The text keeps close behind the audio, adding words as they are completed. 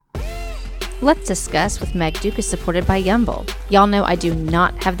Let's Discuss with Meg Duke is supported by Yumble. Y'all know I do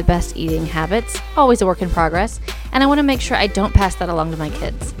not have the best eating habits, always a work in progress, and I want to make sure I don't pass that along to my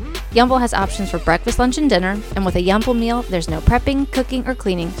kids. Yumble has options for breakfast, lunch, and dinner, and with a Yumble meal, there's no prepping, cooking, or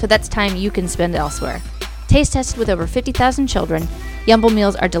cleaning, so that's time you can spend elsewhere. Taste tested with over 50,000 children, Yumble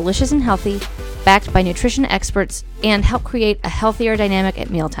meals are delicious and healthy, backed by nutrition experts, and help create a healthier dynamic at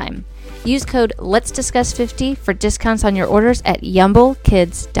mealtime. Use code LET'SDiscuss50 for discounts on your orders at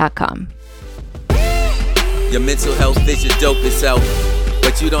yumblekids.com. Your mental health is your dopest self,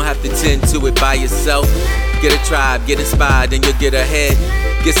 but you don't have to tend to it by yourself. Get a tribe, get inspired, and you'll get ahead.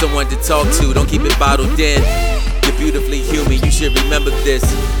 Get someone to talk to, don't keep it bottled in. You're beautifully human, you should remember this.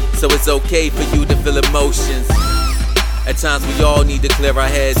 So it's okay for you to feel emotions. At times we all need to clear our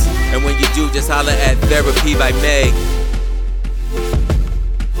heads, and when you do, just holler at Therapy by Meg.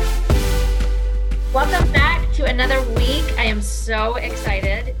 Welcome back to another week. I am so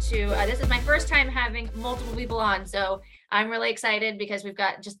excited to, this is my first time having multiple people on, so I'm really excited because we've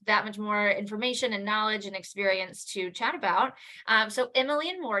got just that much more information and knowledge and experience to chat about. So Emily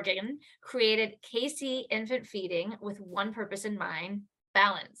and Morgan created KC Infant Feeding with one purpose in mind: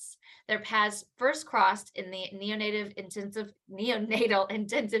 balance. Their paths first crossed in the neonatal intensive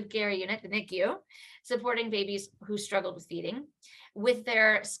care unit, the NICU, supporting babies who struggled with feeding. With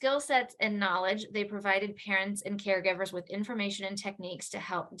their skill sets and knowledge, they provided parents and caregivers with information and techniques to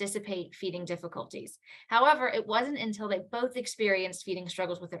help dissipate feeding difficulties. However, it wasn't until they both experienced feeding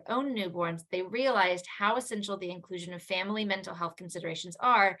struggles with their own newborns, they realized how essential the inclusion of family mental health considerations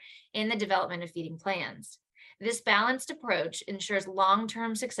are in the development of feeding plans. This balanced approach ensures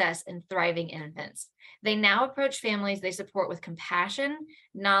long-term success in thriving infants. They now approach families they support with compassion,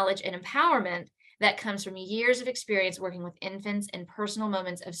 knowledge, and empowerment that comes from years of experience working with infants and personal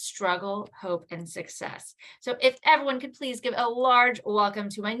moments of struggle, hope, and success. So if everyone could please give a large welcome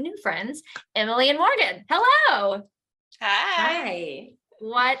to my new friends, Emily and Morgan. Hello. Hi.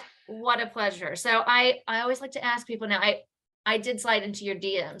 What a pleasure. So I always like to ask people now, I did slide into your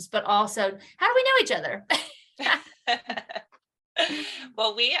DMs, but also, how do we know each other?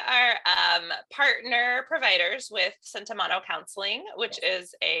 Well, we are partner providers with Sentimano Counseling, which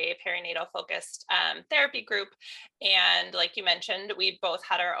is a perinatal focused therapy group. And like you mentioned, we both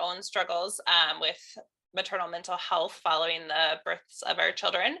had our own struggles with maternal mental health following the births of our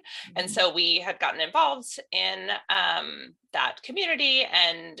children. And so we had gotten involved in that community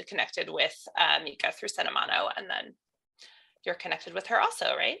and connected with Mika through Sentimano. And then you're connected with her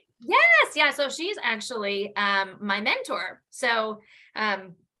also, right? Yes. Yeah. So she's actually my mentor. So I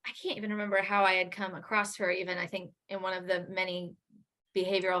can't even remember how I had come across her, even I think in one of the many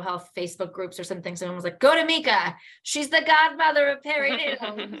behavioral health Facebook groups or something. Someone was like, go to Mika. She's the godmother of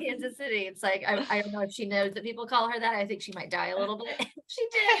perinatal in Kansas City. It's like, I don't know if she knows that people call her that. I think she might die a little bit. She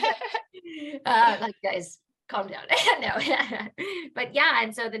did. Like, guys, calm down. No. But yeah.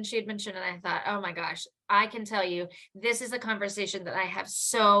 And so then she had mentioned, and I thought, oh my gosh, I can tell you, this is a conversation that I have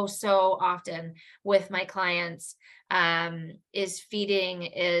so often with my clients, is feeding,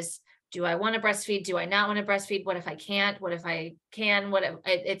 do I want to breastfeed? Do I not want to breastfeed? What if I can't? What if I can?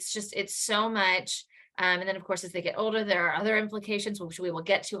 It's so much. And then of course, as they get older, there are other implications, which we will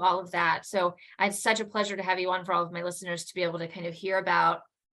get to all of that. So it's such a pleasure to have you on for all of my listeners to be able to kind of hear about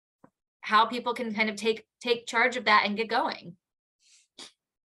how people can kind of take charge of that and get going.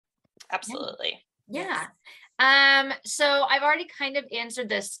 Absolutely. Yeah. So I've already kind of answered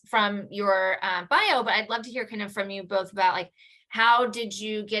this from your bio, but I'd love to hear kind of from you both about, like, how did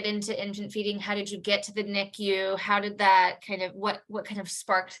you get into infant feeding? How did you get to the NICU? How did that kind of, what kind of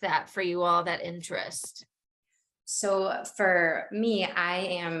sparked that for you all, that interest? So for me, I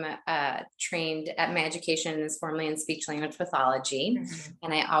am trained at my education is formally in speech language pathology,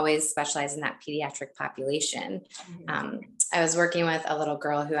 and I always specialize in that pediatric population. I was working with a little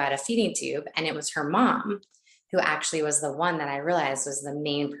girl who had a feeding tube, and it was her mom who actually was the one that I realized was the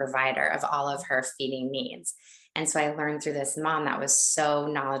main provider of all of her feeding needs. And so I learned through this mom that was so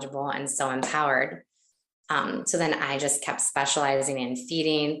knowledgeable and so empowered. So then I just kept specializing in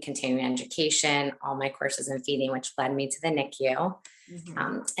feeding, continuing education, all my courses in feeding, which led me to the NICU.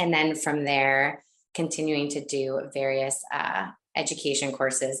 And then from there, continuing to do various education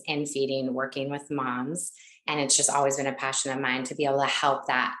courses in feeding, working with moms. And it's just always been a passion of mine to be able to help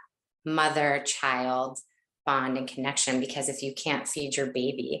that mother-child bond and connection, because if you can't feed your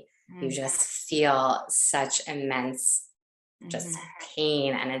baby, you just feel such immense just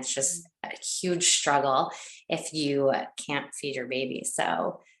pain, and it's just a huge struggle if you can't feed your baby.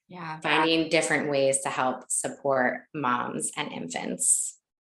 So finding different ways to help support moms and infants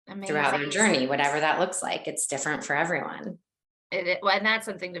throughout their journey, whatever that looks like, it's different for everyone. Well, and that's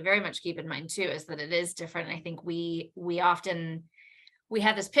something to very much keep in mind too, is that it is different. I think we often, we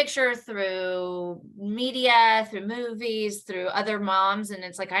have this picture through media, through movies, through other moms, and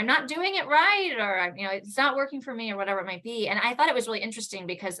it's like, I'm not doing it right, or, it's not working for me, or whatever it might be. And I thought it was really interesting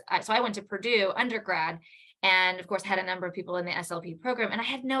because so I went to Purdue undergrad, and of course had a number of people in the SLP program, and I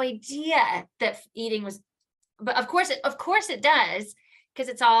had no idea that eating was, but of course it does, because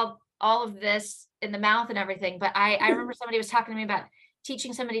it's all of this in the mouth and everything. But I remember somebody was talking to me about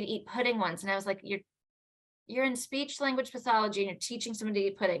teaching somebody to eat pudding once, and I was like, you're in speech language pathology and you're teaching somebody to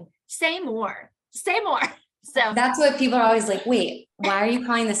eat pudding. Say more. So that's what people are always like, wait, why are you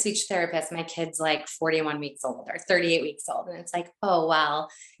calling the speech therapist? My kid's like 41 weeks old or 38 weeks old. And it's like, oh, well,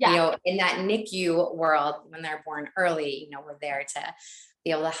 in that NICU world, when they're born early, we're there to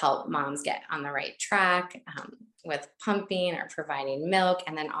be able to help moms get on the right track with pumping or providing milk,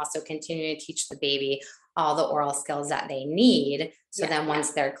 and then also continue to teach the baby all the oral skills that they need. So then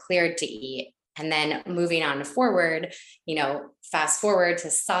once they're cleared to eat, and then moving on forward, fast forward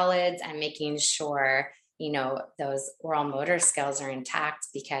to solids and making sure, those oral motor skills are intact,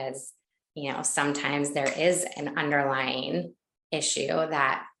 because, sometimes there is an underlying issue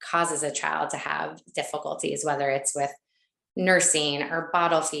that causes a child to have difficulties, whether it's with nursing or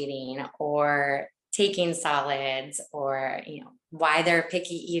bottle feeding or taking solids, or why they're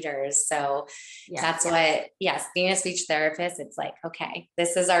picky eaters. So that's what, being a speech therapist, it's like, okay,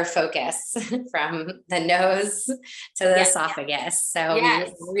 this is our focus from the nose to the esophagus. So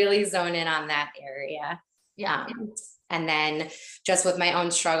we really zone in on that area. And then just with my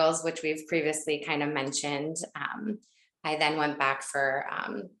own struggles, which we've previously kind of mentioned, I then went back for,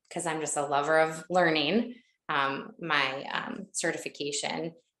 because I'm just a lover of learning, my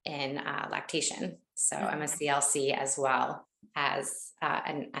certification in lactation. So I'm a CLC as well as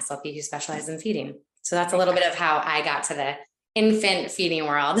an SLP who specializes in feeding. So that's a little bit of how I got to the infant feeding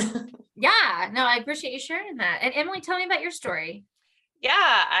world. Yeah, no, I appreciate you sharing that. And Emily, tell me about your story. Yeah,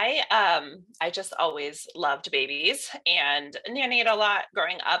 I just always loved babies and nannied a lot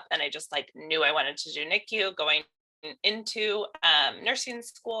growing up, and I just knew I wanted to do NICU. Going into nursing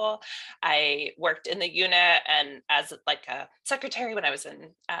school, I worked in the unit and as a secretary when I was in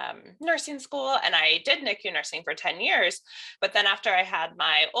nursing school, and I did NICU nursing for 10 years. But then after I had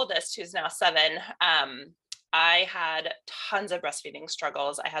my oldest, who's now 7, I had tons of breastfeeding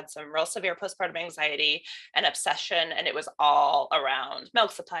struggles. I had some real severe postpartum anxiety and obsession, and it was all around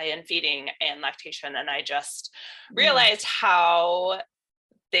milk supply and feeding and lactation. And I just realized how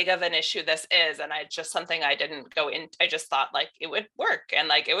big of an issue this is. And something I didn't go in. I just thought it would work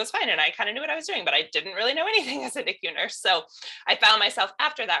and it was fine. And I kind of knew what I was doing, but I didn't really know anything as a NICU nurse. So I found myself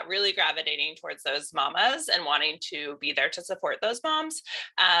after that really gravitating towards those mamas and wanting to be there to support those moms.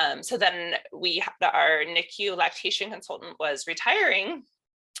 So then our NICU lactation consultant was retiring,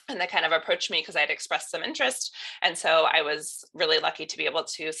 and they kind of approached me because I had expressed some interest. And so I was really lucky to be able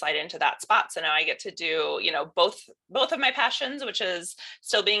to slide into that spot. So now I get to do, both of my passions, which is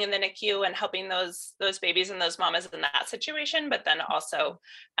still being in the NICU and helping those babies and those mamas in that situation, but then also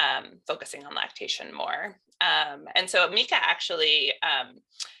focusing on lactation more. And so Mika actually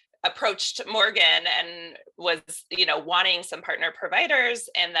approached Morgan and was, wanting some partner providers.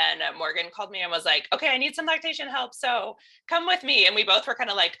 And then Morgan called me and was like, okay, I need some lactation help. So come with me. And we both were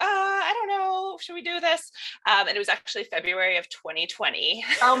kind of like, I don't know, should we do this? And it was actually February of 2020.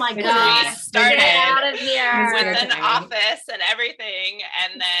 Oh my God. We started out of here with an office and everything.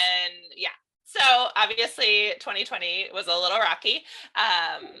 And then, so obviously 2020 was a little rocky,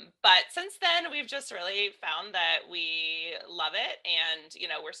 but since then we've just really found that we love it, and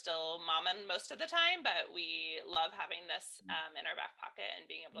we're still momming most of the time, but we love having this in our back pocket and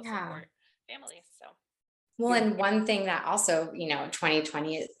being able to support families. So well, and one thing that also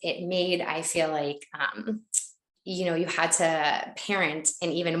 2020 it made, I feel like you had to parent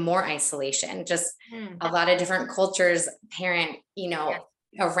in even more isolation. Just a lot of different cultures parent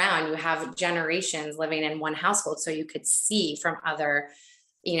around. You have generations living in one household, so you could see from other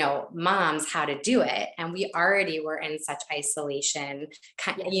moms how to do it, and we already were in such isolation,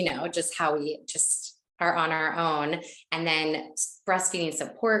 just how we just are on our own. And then breastfeeding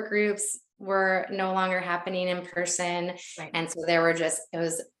support groups were no longer happening in person, and so it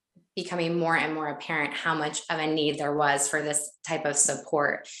was becoming more and more apparent how much of a need there was for this type of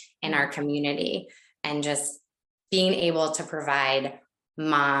support in our community, and just being able to provide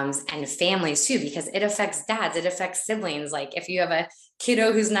moms and families too, because it affects dads, it affects siblings. If you have a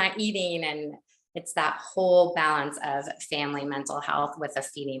kiddo who's not eating, and it's that whole balance of family mental health with a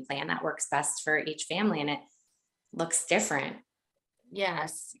feeding plan that works best for each family, and it looks different.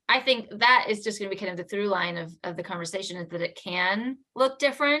 Yes, I think that is just going to be kind of the through line of the conversation, is that it can look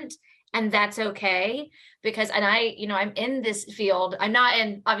different, and that's okay. Because, and I'm in this field. I'm not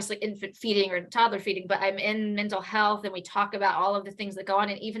in obviously infant feeding or toddler feeding, but I'm in mental health, and we talk about all of the things that go on.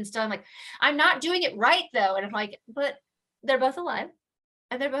 And even still, I'm like, I'm not doing it right though. And I'm like, but they're both alive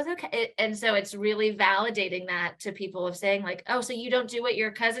and they're both okay. And so it's really validating that to people, of saying like, oh, so you don't do what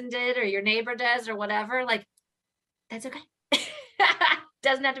your cousin did or your neighbor does or whatever. Like, that's okay.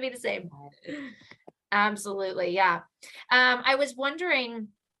 Doesn't have to be the same. Absolutely. Yeah. I was wondering,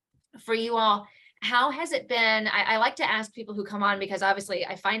 for you all, how has it been? I like to ask people who come on, because obviously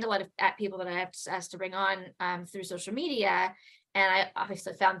I find a lot of people that I have asked to bring on through social media. And I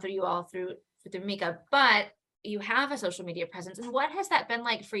obviously found through you all through Mika, but you have a social media presence. And what has that been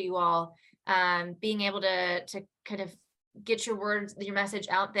like for you all, being able to kind of get your words, your message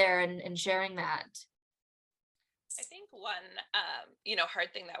out there, and sharing that? I think one,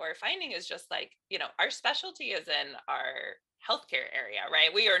 hard thing that we're finding is just like, our specialty is in our healthcare area,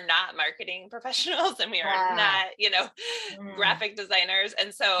 right? We are not marketing professionals, and we are not, graphic designers.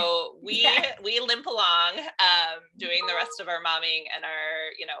 And so we limp along, doing the rest of our momming and our,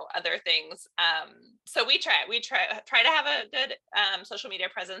 other things. So we try to have a good social media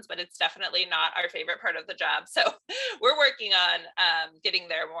presence, but it's definitely not our favorite part of the job. So we're working on getting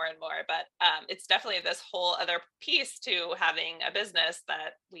there more and more. But it's definitely this whole other piece to having a business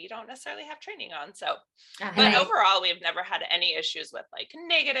that we don't necessarily have training on. So, but overall, we've never had any issues with like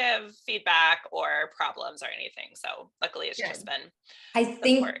negative feedback or problems or anything. So luckily it's just been, I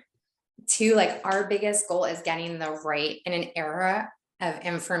think too, like our biggest goal is getting the right, in an era of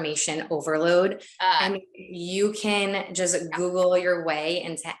information overload. And you can just Google your way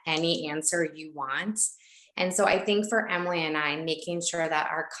into any answer you want. And so I think for Emily and I, making sure that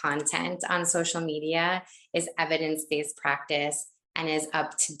our content on social media is evidence-based practice and is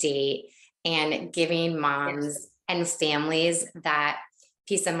up to date, and giving moms and families that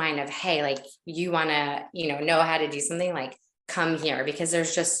peace of mind of, hey, like you want to, know how to do something, like come here, because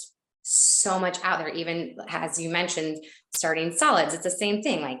there's just so much out there. Even as you mentioned, starting solids, it's the same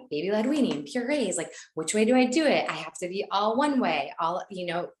thing, like baby led weaning, purees, like which way do I do it? I have to be all one way,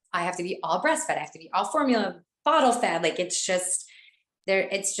 I have to be all breastfed, I have to be all formula, bottle fed. Like it's just there.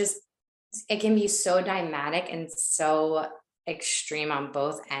 It's just, it can be so dynamic and so extreme on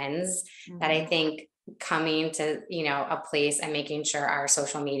both ends, that I think coming to, a place and making sure our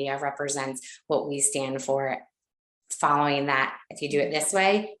social media represents what we stand for, following that. If you do it this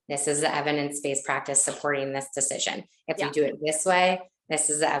way, this is the evidence-based practice supporting this decision. If you do it this way, this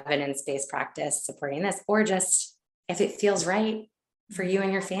is the evidence-based practice supporting this. Or just, if it feels right for you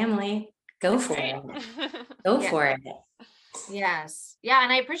and your family, go for it. Go for it. Yes. Yeah.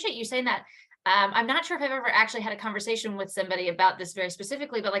 And I appreciate you saying that. I'm not sure if I've ever actually had a conversation with somebody about this very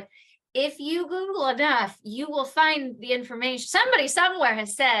specifically, but like, if you Google enough, you will find the information. Somebody somewhere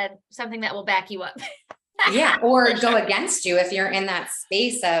has said something that will back you up. Yeah. Or go against you if you're in that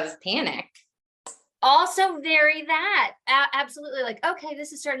space of panic. Also vary that. Absolutely. Like, okay,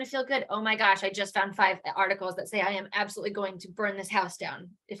 this is starting to feel good. Oh my gosh, I just found 5 articles that say I am absolutely going to burn this house down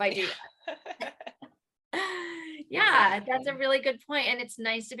if I do that. Yeah, that's a really good point. And it's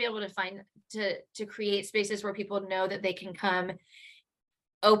nice to be able to create spaces where people know that they can come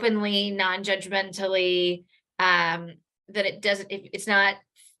openly, non-judgmentally, that it doesn't, it's not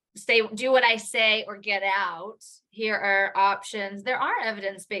do what I say or get out. Here are options. There are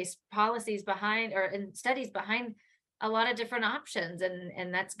evidence-based policies behind, or in studies behind, a lot of different options.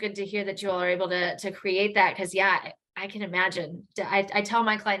 And that's good to hear that you all are able to create that. Cause I can imagine. I tell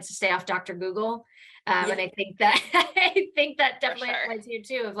my clients to stay off Dr. Google. And I think that definitely applies here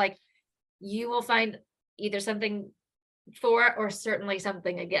too, of like, you will find either something for, or certainly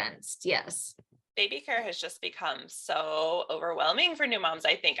something against. Yes. Baby care has just become so overwhelming for new moms,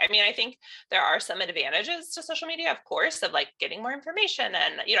 I think. I think there are some advantages to social media, of course, of like getting more information.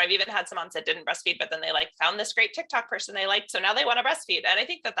 And, I've even had some moms that didn't breastfeed, but then they like found this great TikTok person they liked. So now they want to breastfeed. And I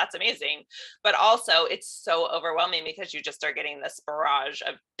think that that's amazing. But also it's so overwhelming because you just are getting this barrage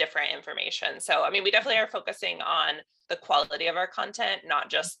of different information. So, we definitely are focusing on the quality of our content, not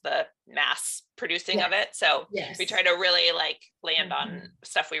just the mass producing of it. So we try to really like land on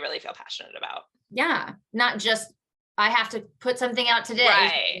stuff we really feel passionate about. Yeah. Not just, I have to put something out today.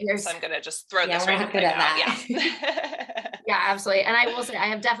 Right. So I'm going to just throw this random thing out. Yeah. Yeah, absolutely. And I will say, I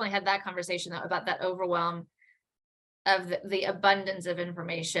have definitely had that conversation though, about that overwhelm of the abundance of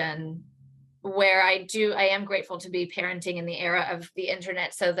information where I am grateful to be parenting in the era of the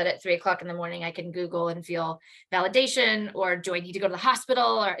internet, so that at 3:00 in the morning I can Google and feel validation, or do I need to go to the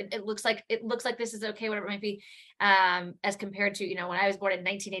hospital, or it looks like this is okay, whatever it might be. As compared to, when I was born in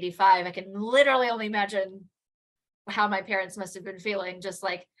 1985, I can literally only imagine how my parents must have been feeling, just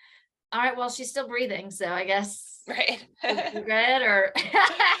like, all right, well, she's still breathing, so I guess right. we're good, or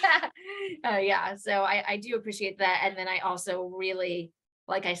yeah. So I do appreciate that. And then I also really,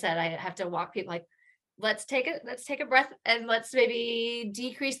 like I said, I have to walk people like, let's take a breath, and let's maybe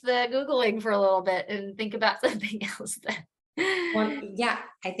decrease the Googling for a little bit and think about something else then. Well, yeah,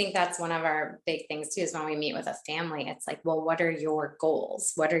 I think that's one of our big things too, is when we meet with a family, it's like, well, what are your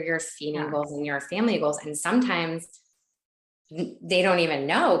goals? What are your feeding goals and your family goals? And sometimes they don't even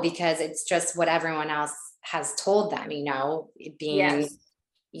know, because it's just what everyone else has told them, being,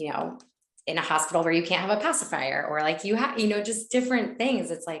 Yes. In a hospital where you can't have a pacifier, or like you have, just different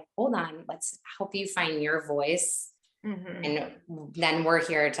things. It's like, hold on, let's help you find your voice. Mhm. And then we're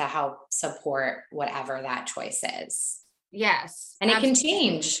here to help support whatever that choice is. Yes. And it can Absolutely.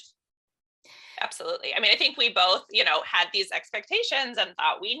 change. Absolutely. I mean, I think we both, had these expectations and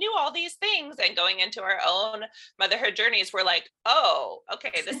thought we knew all these things, and going into our own motherhood journeys, we're like, oh,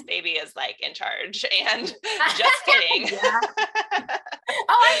 okay, this baby is like in charge, and just kidding.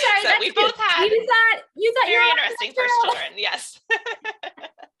 Oh, I'm sorry. So That's we cute. both had you thought you very were interesting first children. Yes.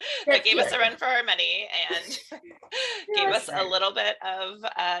 That gave us a run for our money, and gave us a little bit of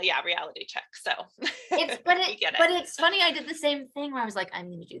reality check. So we get it. But it's funny, I did the same thing where I was like, I'm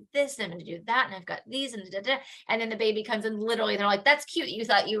gonna do this, I'm gonna do that, and I've got these, and and then the baby comes in, literally they're like, that's cute, you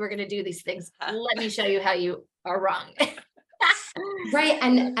thought you were gonna do these things, let me show you how you are wrong. Right.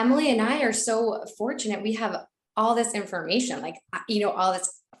 And Emily and I are so fortunate. We have all this information, like, all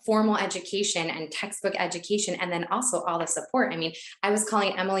this formal education and textbook education, and then also all the support. I mean, I was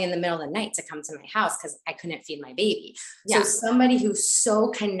calling Emily in the middle of the night to come to my house because I couldn't feed my baby. Yeah. So somebody who's so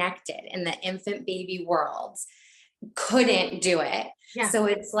connected in the infant baby world couldn't do it. Yeah. So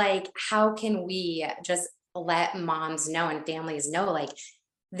it's like, how can we just let moms know and families know, like,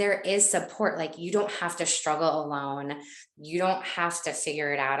 there is support. Like, you don't have to struggle alone. You don't have to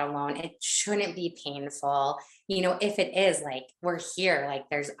figure it out alone. It shouldn't be painful. If it is, like, we're here, like,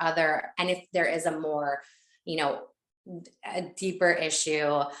 there's other, and if there is a more, a deeper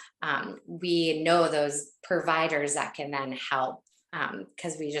issue, we know those providers that can then help,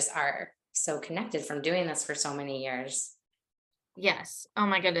 because we just are so connected from doing this for so many years. Yes. Oh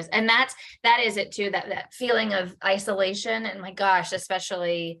my goodness. And that is it too, that feeling of isolation. And my gosh,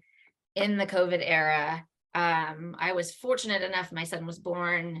 especially in the COVID era. I was fortunate enough, my son was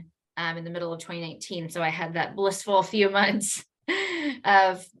born in the middle of 2019. So I had that blissful few months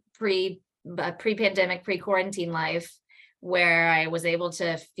of pre-pandemic, pre-quarantine life, where I was able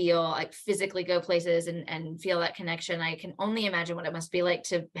to feel, like, physically go places and feel that connection. I can only imagine what it must be like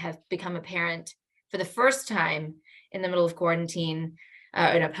to have become a parent for the first time in the middle of quarantine,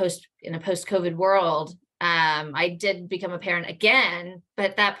 in a post-COVID world. I did become a parent again, but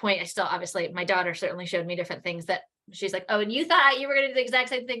at that point, I still, obviously, my daughter certainly showed me different things that she's like, oh, and you thought you were going to do the exact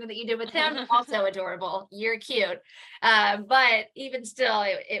same thing that you did with him. Also adorable. You're cute. But even still,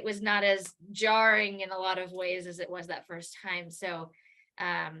 it was not as jarring in a lot of ways as it was that first time. So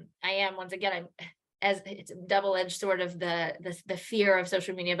I am, once again, as it's a double-edged sort of the fear of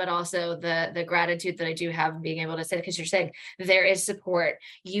social media, but also the gratitude that I do have being able to say, because you're saying there is support,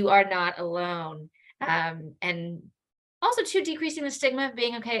 you are not alone. And also too, decreasing the stigma of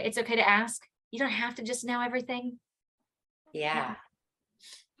being okay. It's okay to ask. You don't have to just know everything. Yeah.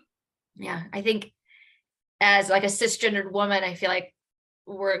 Yeah. I think as like a cisgendered woman, I feel like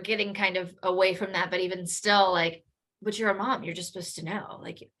we're getting kind of away from that, but even still, like, but you're a mom, you're just supposed to know,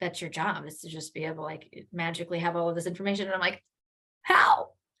 like, that's your job, is to just be able, like, magically have all of this information. And I'm like, how?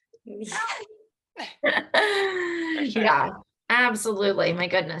 Sure. Yeah, absolutely. My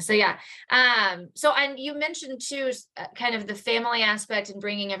goodness. So yeah. So, and you mentioned too, kind of the family aspect and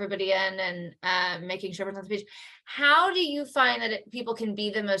bringing everybody in and making sure everyone's on the page. How do you find that people can be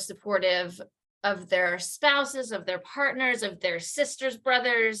the most supportive of their spouses, of their partners, of their sisters,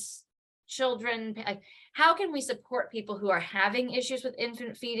 brothers, children? How can we support people who are having issues with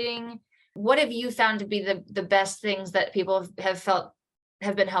infant feeding? What have you found to be the best things that people have felt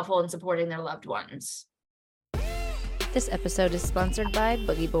have been helpful in supporting their loved ones? This episode is sponsored by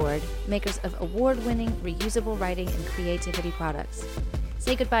Boogie Board, makers of award-winning reusable writing and creativity products.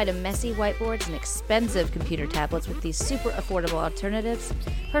 Say goodbye to messy whiteboards and expensive computer tablets with these super affordable alternatives,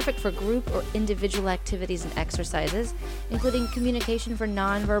 perfect for group or individual activities and exercises, including communication for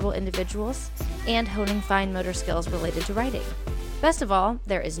nonverbal individuals and honing fine motor skills related to writing. Best of all,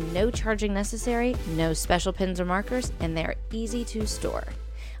 there is no charging necessary, no special pens or markers, and they are easy to store.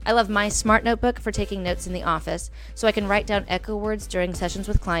 I love my smart notebook for taking notes in the office, so I can write down echo words during sessions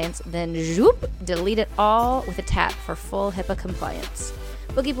with clients, then zoop, delete it all with a tap for full HIPAA compliance.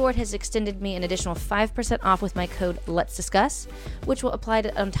 Boogie Board has extended me an additional 5% off with my code Let's Discuss, which will apply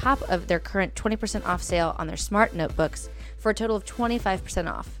on top of their current 20% off sale on their smart notebooks for a total of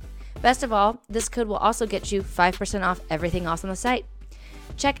 25% off. Best of all, this code will also get you 5% off everything else on the site.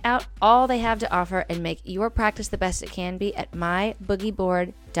 Check out all they have to offer and make your practice the best it can be at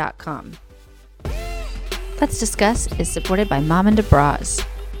myboogieboard.com. Let's Discuss is supported by Mom & Bras.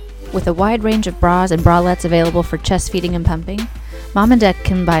 With a wide range of bras and bralettes available for chest feeding and pumping, Mom &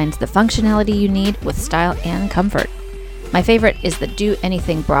 combines the functionality you need with style and comfort. My favorite is the Do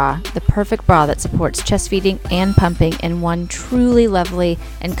Anything bra, the perfect bra that supports chest feeding and pumping in one truly lovely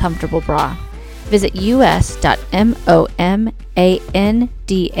and comfortable bra. Visit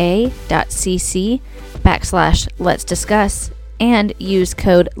us.momanda.cc/Let's Discuss and use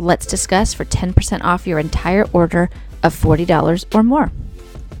code Let's Discuss for 10% off your entire order of $40 or more.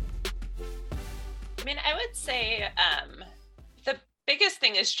 I mean, I would say the biggest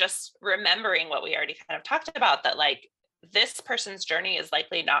thing is just remembering what we already kind of talked about, that like this person's journey is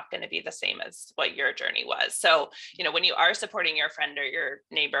likely not going to be the same as what your journey was. So, when you are supporting your friend or your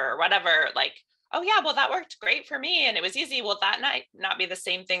neighbor or whatever, like, oh yeah, well, that worked great for me and it was easy. Well, that might not be the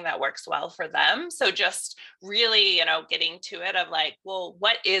same thing that works well for them. So just really, getting to it of like, well,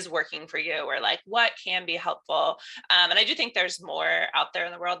 what is working for you, or like, what can be helpful? And I do think there's more out there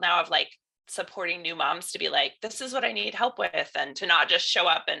in the world now of like supporting new moms to be like, this is what I need help with, and to not just show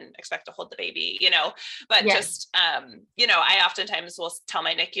up and expect to hold the baby, but just, I oftentimes will tell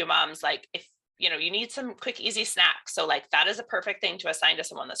my NICU moms, like, if you need some quick, easy snacks. So like, that is a perfect thing to assign to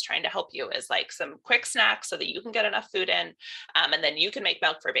someone that's trying to help you, is like some quick snacks so that you can get enough food in. And then you can make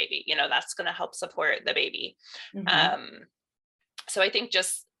milk for baby, that's going to help support the baby. Mm-hmm. So I think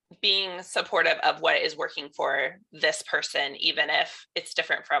just being supportive of what is working for this person, even if it's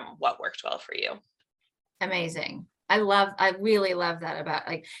different from what worked well for you. Amazing. I really love that about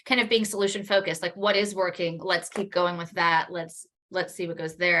like kind of being solution focused, like what is working. Let's keep going with that. Let's see what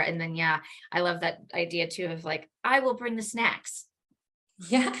goes there. And then, yeah, I love that idea too of like, I will bring the snacks.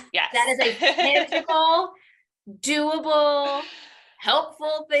 Yeah. Yes. That is a tangible, doable,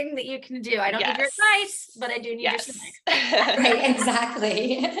 helpful thing that you can do. I don't need your advice, but I do need your snacks. Right,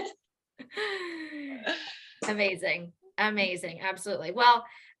 exactly. Amazing. Absolutely. Well,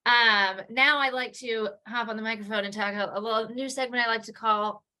 now I'd like to hop on the microphone and talk a little new segment I like to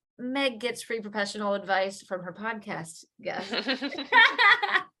call Meg Gets Free Professional Advice from Her Podcast Guest.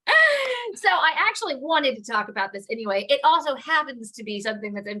 So I actually wanted to talk about this anyway. It also happens to be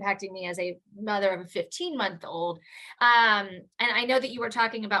something that's impacting me as a mother of a 15-month-old. And I know that you were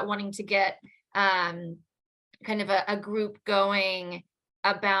talking about wanting to get kind of a group going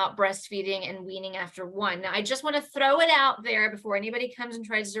about breastfeeding and weaning after 1. Now, I just want to throw it out there before anybody comes and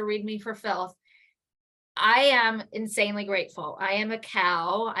tries to read me for filth. I am insanely grateful. I am a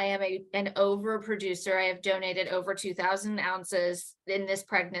cow. I am an overproducer. I have donated over 2,000 ounces in this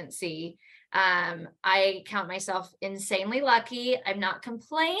pregnancy. I count myself insanely lucky. I'm not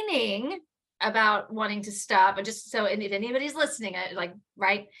complaining about wanting to stop. And just so, and if anybody's listening,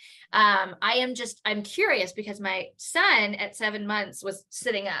 right. I'm curious because my son at 7 months was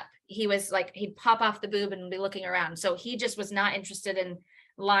sitting up. He was like, he'd pop off the boob and be looking around. So he just was not interested in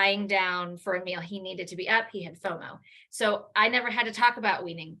lying down for a meal. He needed to be up. He had FOMO. So I never had to talk about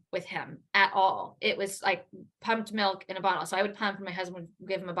weaning with him at all. It was like pumped milk in a bottle. So I would pump and my husband would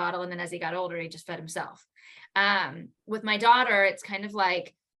give him a bottle. And then as he got older, he just fed himself. With my daughter, it's kind of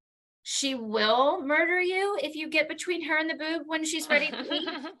like, she will murder you if you get between her and the boob when she's ready to eat.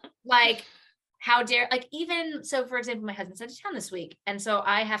 Like, how dare, like, even so, for example, my husband's out of town this week. And so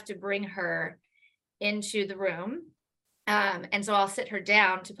I have to bring her into the room. And so I'll sit her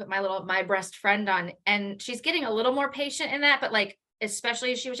down to put my breast friend on, and she's getting a little more patient in that, but like,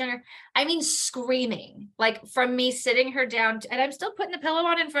 especially as she was younger, I mean, screaming, like from me sitting her down and I'm still putting the pillow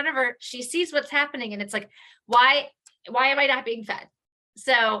on in front of her. She sees what's happening and it's like, why am I not being fed?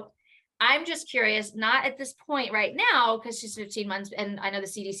 So I'm just curious, not at this point right now, because she's 15 months and I know the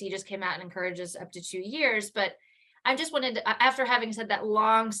CDC just came out and encourages up to 2 years, but I just wanted to, after having said that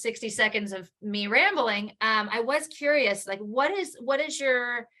long 60 seconds of me rambling, I was curious, like, what is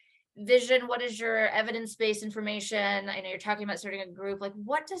your vision? What is your evidence-based information? I know you're talking about starting a group. Like,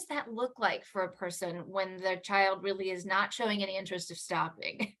 what does that look like for a person when their child really is not showing any interest of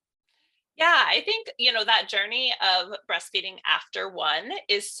stopping? Yeah, I think, that journey of breastfeeding after 1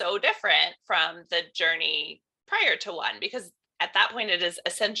 is so different from the journey prior to 1, because at that point, it is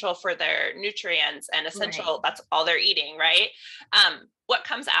essential for their nutrients and essential, Right. that's all they're eating, right? What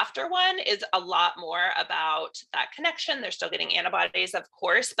comes after one is a lot more about that connection. They're still getting antibodies, of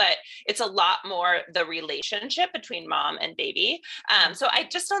course, but it's a lot more the relationship between mom and baby. So I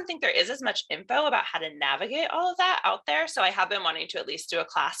just don't think there is as much info about how to navigate all of that out there. So I have been wanting to at least do a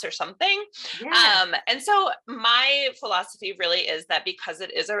class or something. Yeah. And so my philosophy really is that because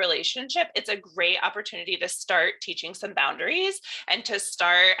it is a relationship, it's a great opportunity to start teaching some boundaries and to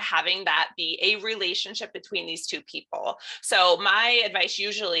start having that be a relationship between these two people. So my advice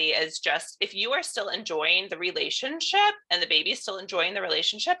usually is just, if you are still enjoying the relationship and the baby's still enjoying the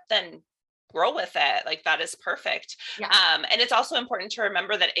relationship, then grow with it. Like, that is perfect. Yeah. And it's also important to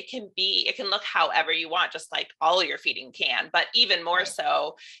remember that it can look however you want, just like all your feeding can, but even more Right.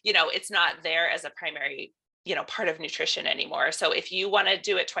 so, it's not there as a primary, part of nutrition anymore. So if you want to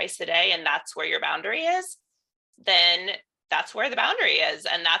do it twice a day and that's where your boundary is, then that's where the boundary is,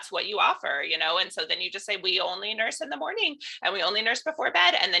 and that's what you offer, and so then you just say, we only nurse in the morning and we only nurse before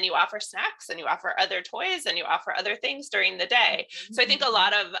bed, and then you offer snacks and you offer other toys and you offer other things during the day. So I think a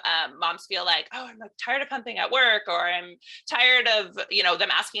lot of moms feel like, oh, I'm like tired of pumping at work, or I'm tired of them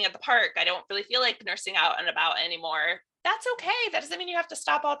asking at the park, I don't really feel like nursing out and about anymore. That's okay. That doesn't mean you have to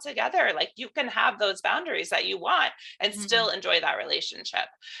stop altogether. Like, you can have those boundaries that you want and still enjoy that relationship.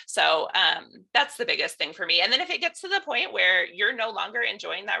 So that's the biggest thing for me. And then if it gets to the point where you're no longer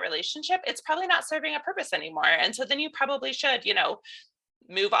enjoying that relationship, it's probably not serving a purpose anymore. And so then you probably should,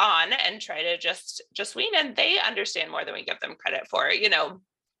 move on and try to just wean. And they understand more than we give them credit for,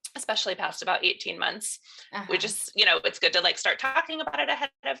 especially past about 18 months. We just, it's good to like start talking about it ahead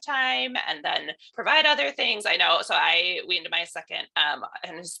of time and then provide other things. I know. So I weaned my second,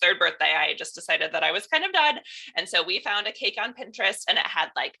 and his third birthday, I just decided that I was kind of done. And so we found a cake on Pinterest, and it had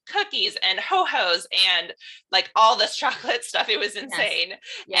like cookies and ho-hos and like all this chocolate stuff. It was insane.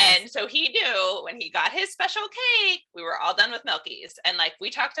 Yes. And so he knew when he got his special cake, we were all done with Milkies. And like,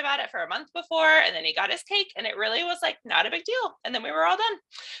 we talked about it for a month before, and then he got his cake, and it really was like not a big deal. And then we were all done.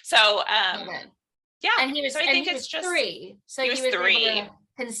 So, yeah. And he was, so I and think he it's was just 3. So he he was was 3. able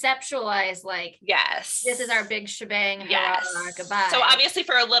to conceptualize like, yes, this is our big shebang. Yes. Hurrah, goodbye. So obviously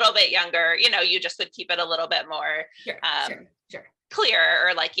for a little bit younger, you just would keep it a little bit more Sure. clear,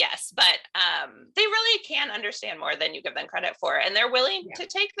 or like, yes, but they really can understand more than you give them credit for, and they're willing to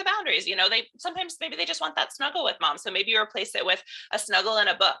take the boundaries. They sometimes, maybe they just want that snuggle with mom, so maybe you replace it with a snuggle and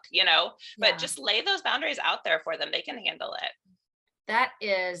a book, but just lay those boundaries out there for them. They can handle it. That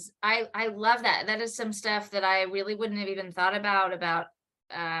is, I love that. That is some stuff that I really wouldn't have even thought about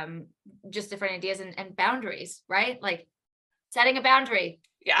just different ideas and boundaries, right? Like setting a boundary.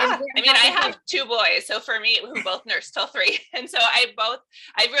 Yeah. I mean, I have 2 boys. So for me, who both nurse till 3. And so I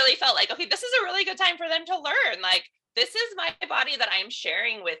really felt like, okay, this is a really good time for them to learn. Like, this is my body that I'm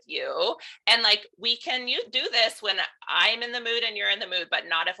sharing with you. And like, you do this when I'm in the mood and you're in the mood, but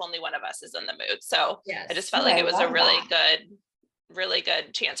not if only one of us is in the mood. So I just felt like it was a really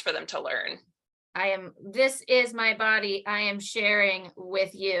good chance for them to learn. This is my body. I am sharing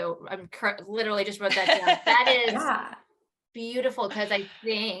with you. I'm literally just wrote that down. That is beautiful, because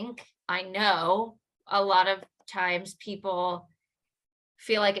I know a lot of times people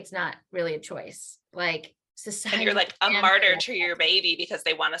feel like it's not really a choice. Like, society, and you're like a martyr to your baby because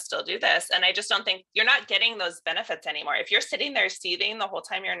they want to still do this. And I just don't think you're not getting those benefits anymore. If you're sitting there seething the whole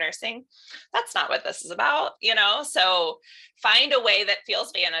time you're nursing, that's not what this is about, so find a way that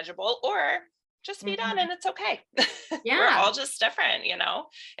feels manageable, or just be done, and it's okay. We're all just different,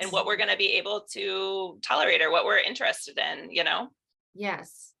 and what we're going to be able to tolerate or what we're interested in,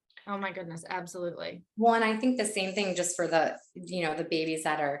 Yes. Oh my goodness. Absolutely. Well, and I think the same thing just for the, the babies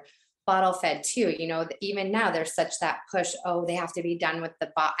that are bottle fed too, even now there's such that push. Oh, they have to be done with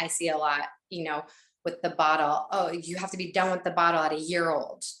the I see a lot, with the bottle. Oh, you have to be done with the bottle at a year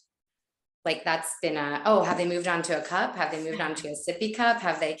old. Like, that's been have they moved on to a cup? Have they moved on to a sippy cup?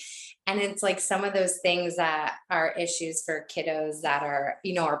 And it's like some of those things that are issues for kiddos that are,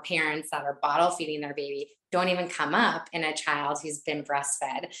 or parents that are bottle feeding their baby don't even come up in a child who's been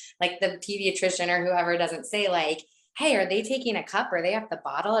breastfed. Like, the pediatrician or whoever doesn't say like, hey, are they taking a cup? Or they have the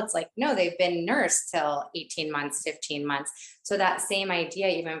bottle? It's like, no, they've been nursed till 18 months, 15 months. So that same idea,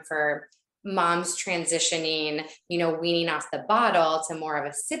 even for moms transitioning, weaning off the bottle to more of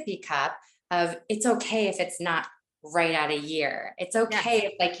a sippy cup, of it's okay if it's not right at a year. It's okay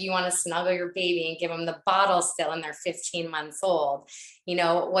if like you want to snuggle your baby and give them the bottle still and they're 15 months old.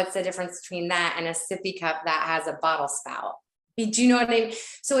 What's the difference between that and a sippy cup that has a bottle spout? Do you know what I mean?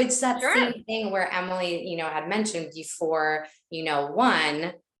 So it's that same thing where Emily, had mentioned before,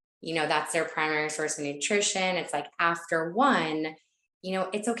 1, that's their primary source of nutrition. It's like after one,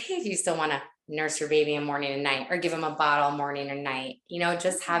 it's okay if you still want to nurse your baby in morning and night or give them a bottle morning and night,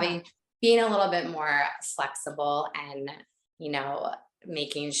 just being a little bit more flexible and,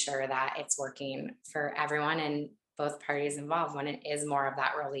 making sure that it's working for everyone and both parties involved when it is more of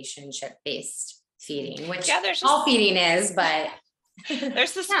that relationship based feeding, which there's all feeding is, but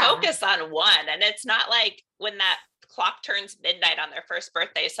there's this focus on one, and it's not like when that clock turns midnight on their first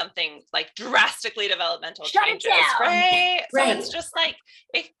birthday, something like drastically developmental changes, right? So it's just like,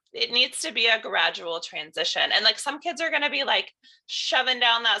 it needs to be a gradual transition. And like some kids are going to be like shoving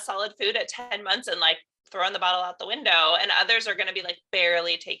down that solid food at 10 months and like throwing the bottle out the window, and others are going to be like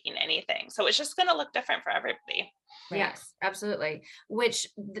barely taking anything. So it's just going to look different for everybody. Right. Yes, absolutely. Which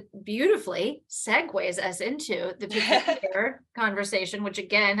beautifully segues us into the particular conversation, which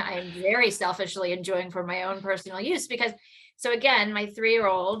again, I'm very selfishly enjoying for my own personal use, because so again, my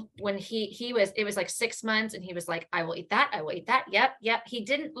 3-year-old, when it was like 6 months and he was like, I will eat that. I will eat that. Yep. He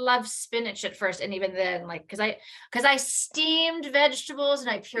didn't love spinach at first. And even then, like, cause I steamed vegetables and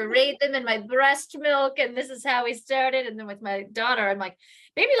I pureed them in my breast milk. And this is how we started. And then with my daughter, I'm like,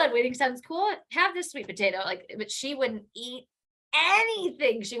 baby led weaning sounds cool. Have this sweet potato. Like, but she wouldn't eat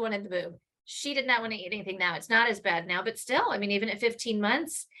anything. She wanted the boob. She did not want to eat anything now. It's not as bad now, but still, I mean, even at 15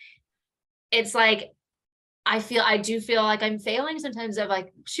 months, it's like, I do feel like I'm failing sometimes of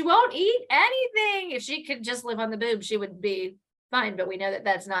like, she won't eat anything. If she could just live on the boob, she would be fine. But we know that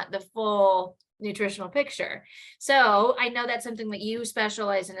that's not the full nutritional picture. So I know that's something that you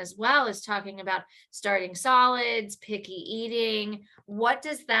specialize in as well, is talking about starting solids, picky eating. What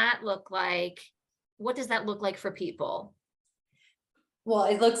does that look like? What does that look like for people?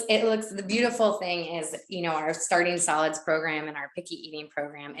 Well, the beautiful thing is, our starting solids program and our picky eating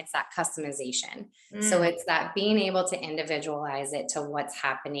program, it's that customization. So it's that being able to individualize it to what's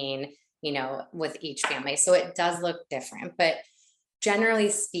happening, with each family. So it does look different, but generally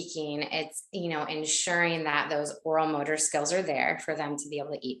speaking, it's, ensuring that those oral motor skills are there for them to be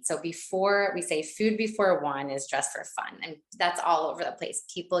able to eat. So before we say food before one is just for fun, and that's all over the place.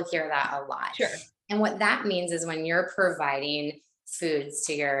 People hear that a lot. Sure. And what that means is when you're providing foods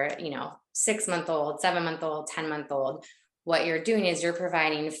to your, 6-month-old, 7-month-old, 10-month-old, what you're doing is you're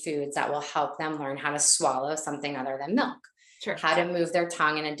providing foods that will help them learn how to swallow something other than milk. Sure. How to move their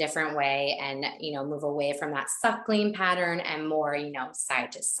tongue in a different way and, move away from that suckling pattern and more,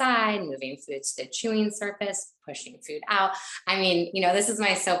 side to side, moving foods to the chewing surface, pushing food out. I mean, this is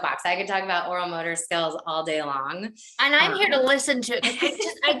my soapbox. I could talk about oral motor skills all day long. And I'm here to listen to it.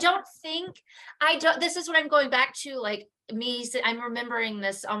 This is what I'm going back to, like I'm remembering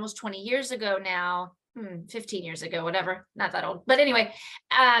this almost 20 years ago now. 15 years ago, whatever, not that old. But anyway,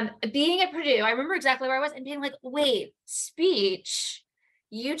 being at Purdue, I remember exactly where I was and being like, wait, speech,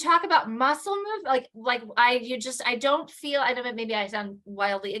 you talk about muscle move, I don't feel, I don't know, maybe I sound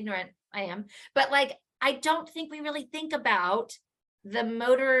wildly ignorant. I am, but like, I don't think we really think about the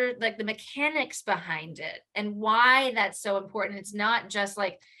motor, like the mechanics behind it and why that's so important. It's not just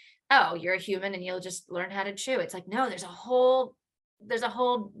like, oh, you're a human and you'll just learn how to chew. It's like, no, there's a whole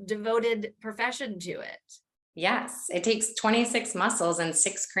devoted profession to it. Yes. It takes 26 muscles and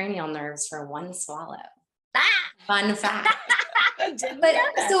 6 cranial nerves for one swallow. Fun fact. But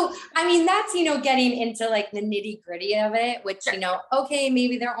so, I mean, that's, getting into like the nitty gritty of it, which, okay,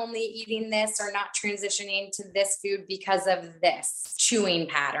 maybe they're only eating this or not transitioning to this food because of this chewing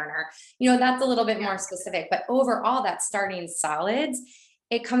pattern or, that's a little bit more specific, but overall that starting solids,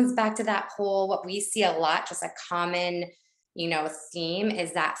 it comes back to that whole, what we see a lot, just a common theme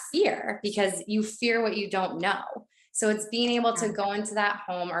is that fear, because you fear what you don't know. So it's being able to go into that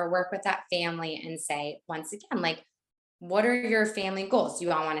home or work with that family and say, once again, like, what are your family goals? Do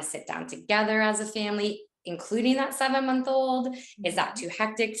you all want to sit down together as a family, including that 7-month-old? Is that too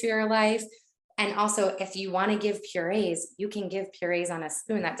hectic for your life? And also, if you want to give purees, you can give purees on a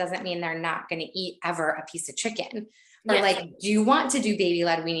spoon. That doesn't mean they're not going to eat ever a piece of chicken. Or like, do you want to do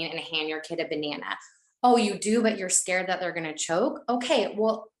baby-led weaning and hand your kid a banana? Oh, you do, but you're scared that they're going to choke. Okay,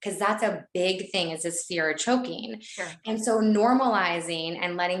 well, because that's a big thing, is this fear of choking. Sure. And so normalizing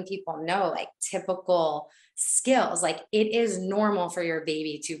and letting people know, like, typical skills, like, it is normal for your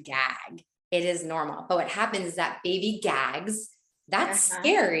baby to gag. It is normal. But what happens is that baby gags. That's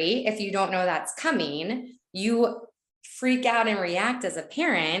scary. If you don't know that's coming, you freak out and react as a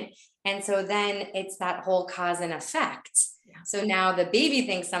parent. And so then it's that whole cause and effect. So now the baby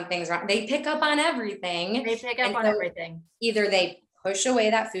thinks something's wrong. They pick up on everything. They pick up on everything. Either they push away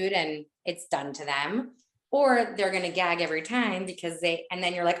that food and it's done to them, or they're going to gag every time because and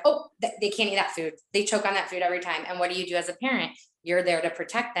then you're like, oh, they can't eat that food. They choke on that food every time. And what do you do as a parent? You're there to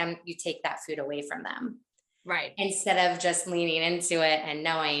protect them. You take that food away from them. Right. Instead of just leaning into it and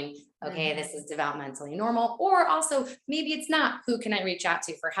knowing, okay, this is developmentally normal, or also maybe it's not. Who can I reach out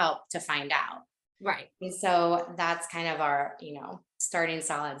to for help to find out? Right. And so that's kind of our, starting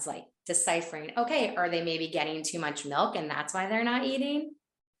solids, like deciphering, okay, are they maybe getting too much milk and that's why they're not eating?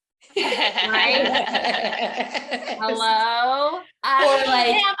 Right. Hello. Or like,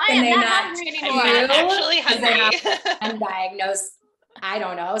 I can am they not not hungry chew? anymore. I'm not actually Because they hungry. undiagnosed, I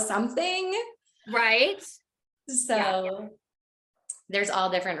don't know, something. Right. So there's all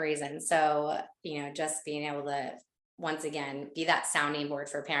different reasons. So, just being able to, once again, be that sounding board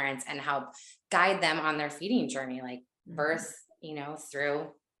for parents and help guide them on their feeding journey, like birth, through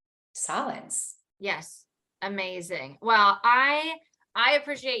solids. Yes. Amazing. Well, I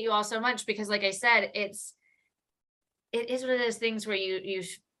appreciate you all so much because like I said, it is one of those things where you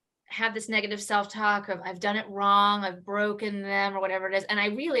have this negative self-talk of I've done it wrong, I've broken them or whatever it is. And I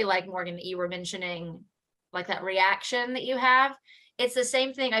really like, Morgan, that you were mentioning like that reaction that you have. It's the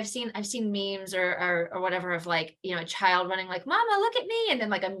same thing. I've seen memes or whatever of like, a child running like, mama, look at me. And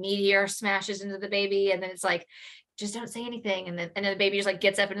then like a meteor smashes into the baby. And then it's like, just don't say anything. And then the baby just like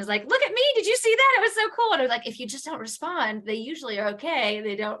gets up and is like, look at me. Did you see that? It was so cool. And it was like, if you just don't respond, they usually are okay.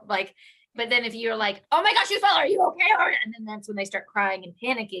 They don't like, but then if you're like, oh my gosh, you fell, are you okay? And then that's when they start crying and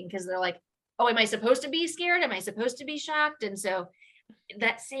panicking because they're like, oh, am I supposed to be scared? Am I supposed to be shocked? And so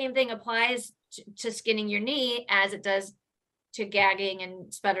that same thing applies to skinning your knee as it does to gagging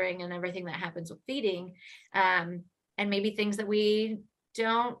and sputtering and everything that happens with feeding. And maybe things that we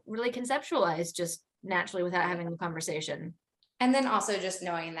don't really conceptualize just naturally without having the conversation. And then also just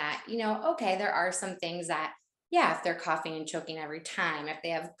knowing that, okay, there are some things that, if they're coughing and choking every time, if they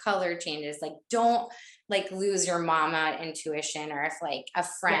have color changes, like don't like lose your mama intuition, or if like a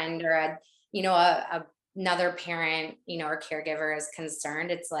friend or another parent, or caregiver is concerned,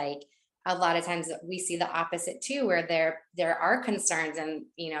 it's like a lot of times we see the opposite too, where there are concerns and,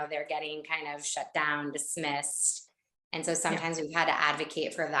 they're getting kind of shut down, dismissed. And so sometimes we've had to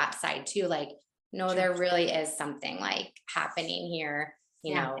advocate for that side too. Like, no, there really is something like happening here,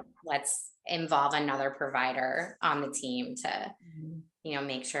 let's involve another provider on the team to,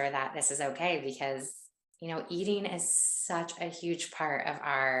 make sure that this is okay, because, eating is such a huge part of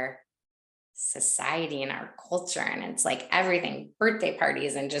our society and our culture. And it's like everything, birthday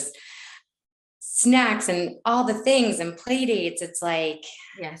parties and just snacks and all the things and play dates. It's like,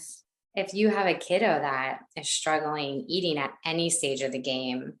 Yes. If you have a kiddo that is struggling eating at any stage of the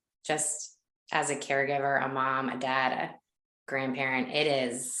game, just as a caregiver, a mom, a dad, a grandparent, it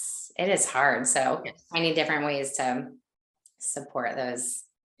is hard. So finding different ways to support those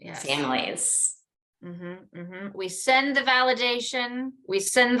families. We send the validation, we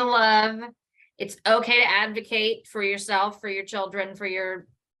send the love. It's okay to advocate for yourself, for your children, for your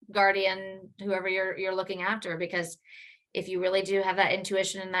guardian, whoever you're looking after, because if you really do have that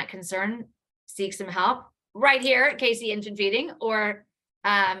intuition and that concern, seek some help right here at KC Infant Feeding, or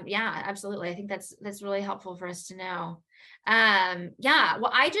absolutely. I think that's really helpful for us to know.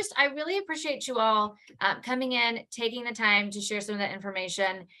 Well, I really appreciate you all coming in, taking the time to share some of that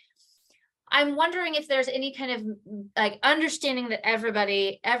information. I'm wondering if there's any kind of like understanding that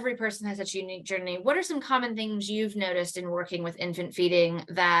every person has such a unique journey. What are some common things you've noticed in working with infant feeding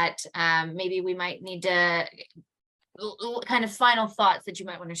that maybe we might need to kind of final thoughts that you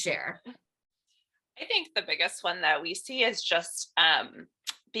might want to share? I think the biggest one that we see is just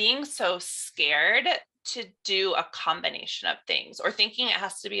being so scared to do a combination of things, or thinking it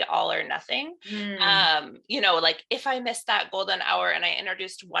has to be all or nothing. Like if I missed that golden hour and I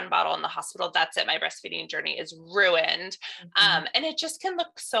introduced one bottle in the hospital, that's it. My breastfeeding journey is ruined. And it just can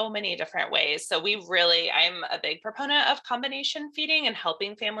look so many different ways. So I'm a big proponent of combination feeding and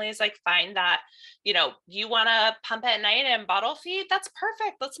helping families like find that, you want to pump at night and bottle feed, that's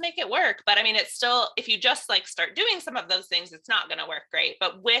perfect. Let's make it work. But I mean, it's still, if you just like start doing some of those things, it's not going to work great.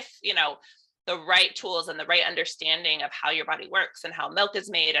 But with, the right tools and the right understanding of how your body works and how milk is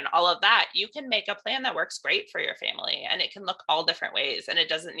made and all of that, you can make a plan that works great for your family, and it can look all different ways, and it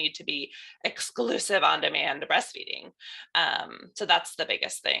doesn't need to be exclusive on-demand breastfeeding. So that's the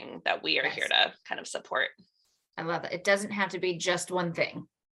biggest thing that we are here to kind of support. I love it. It doesn't have to be just one thing.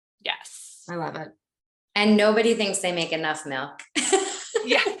 Yes. I love it. And nobody thinks they make enough milk.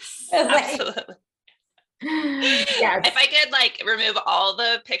 Yes, Like, absolutely. Yes. If I could like remove all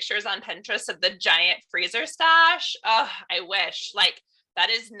the pictures on Pinterest of the giant freezer stash, I wish. Like That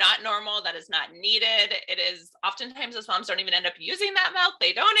is not normal. That is not needed. It is oftentimes those moms don't even end up using that milk.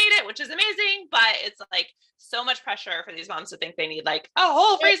 They donate it, which is amazing, but it's like so much pressure for these moms to think they need like a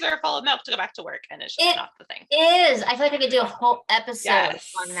whole freezer full of milk to go back to work. And it's just not the thing. Is. I feel like I could do a whole episode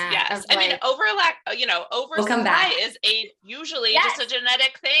on that. Yes. I mean, oversupply is usually just a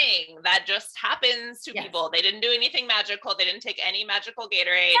genetic thing that just happens to people. They didn't do anything magical. They didn't take any magical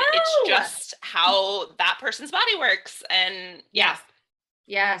Gatorade. No. It's just how that person's body works. And Yes.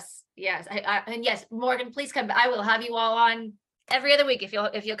 And yes, Morgan, please come. I will have you all on every other week if you'll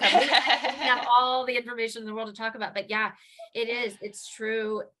come. We have all the information in the world to talk about. But yeah, it's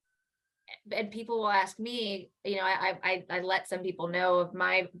true. And people will ask me, I let some people know of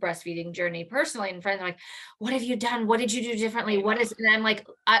my breastfeeding journey personally, and friends are like, what have you done? What did you do differently? And I'm like,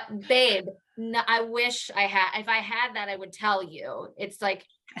 babe, no, I wish I had, if I had that, I would tell you. It's like,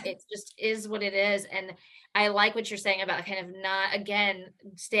 it just is what it is. And I like what you're saying about kind of not, again,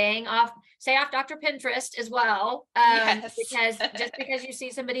 stay off Dr. Pinterest as well. Because just because you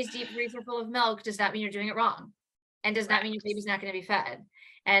see somebody's deep freezer full of milk does not mean you're doing it wrong. And does not mean your baby's not going to be fed.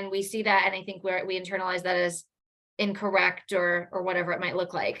 And we see that. And I think we internalize that as incorrect or whatever it might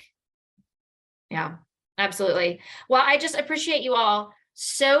look like. Yeah, absolutely. Well, I just appreciate you all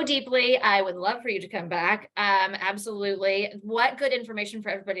so deeply. I would love for you to come back. Absolutely. What good information for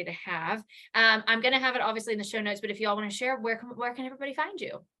everybody to have. I'm going to have it obviously in the show notes, but if you all want to share, where can everybody find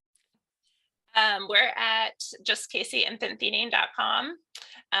you? We're at justcaseyinfantfeeding.com.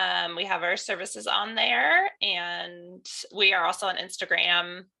 We have our services on there, and we are also on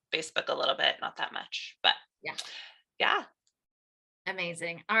Instagram, Facebook a little bit, not that much, but yeah.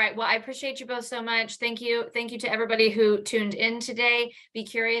 Amazing. All right. Well, I appreciate you both so much. Thank you. Thank you to everybody who tuned in today. Be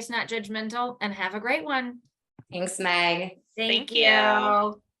curious, not judgmental, and have a great one. Thanks, Meg. Thank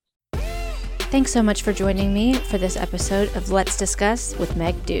you. Thanks so much for joining me for this episode of Let's Discuss with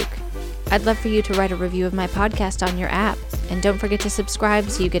Meg Duke. I'd love for you to write a review of my podcast on your app, and don't forget to subscribe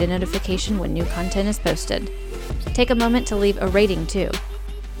so you get a notification when new content is posted. Take a moment to leave a rating too.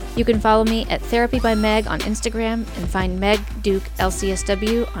 You can follow me at Therapy by Meg on Instagram and find Meg Duke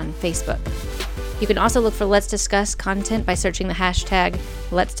LCSW on Facebook. You can also look for Let's Discuss content by searching the hashtag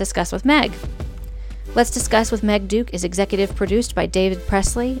Let's Discuss with Meg. Let's Discuss with Meg Duke is executive produced by David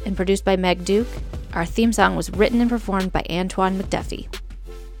Presley and produced by Meg Duke. Our theme song was written and performed by Antoine McDuffie.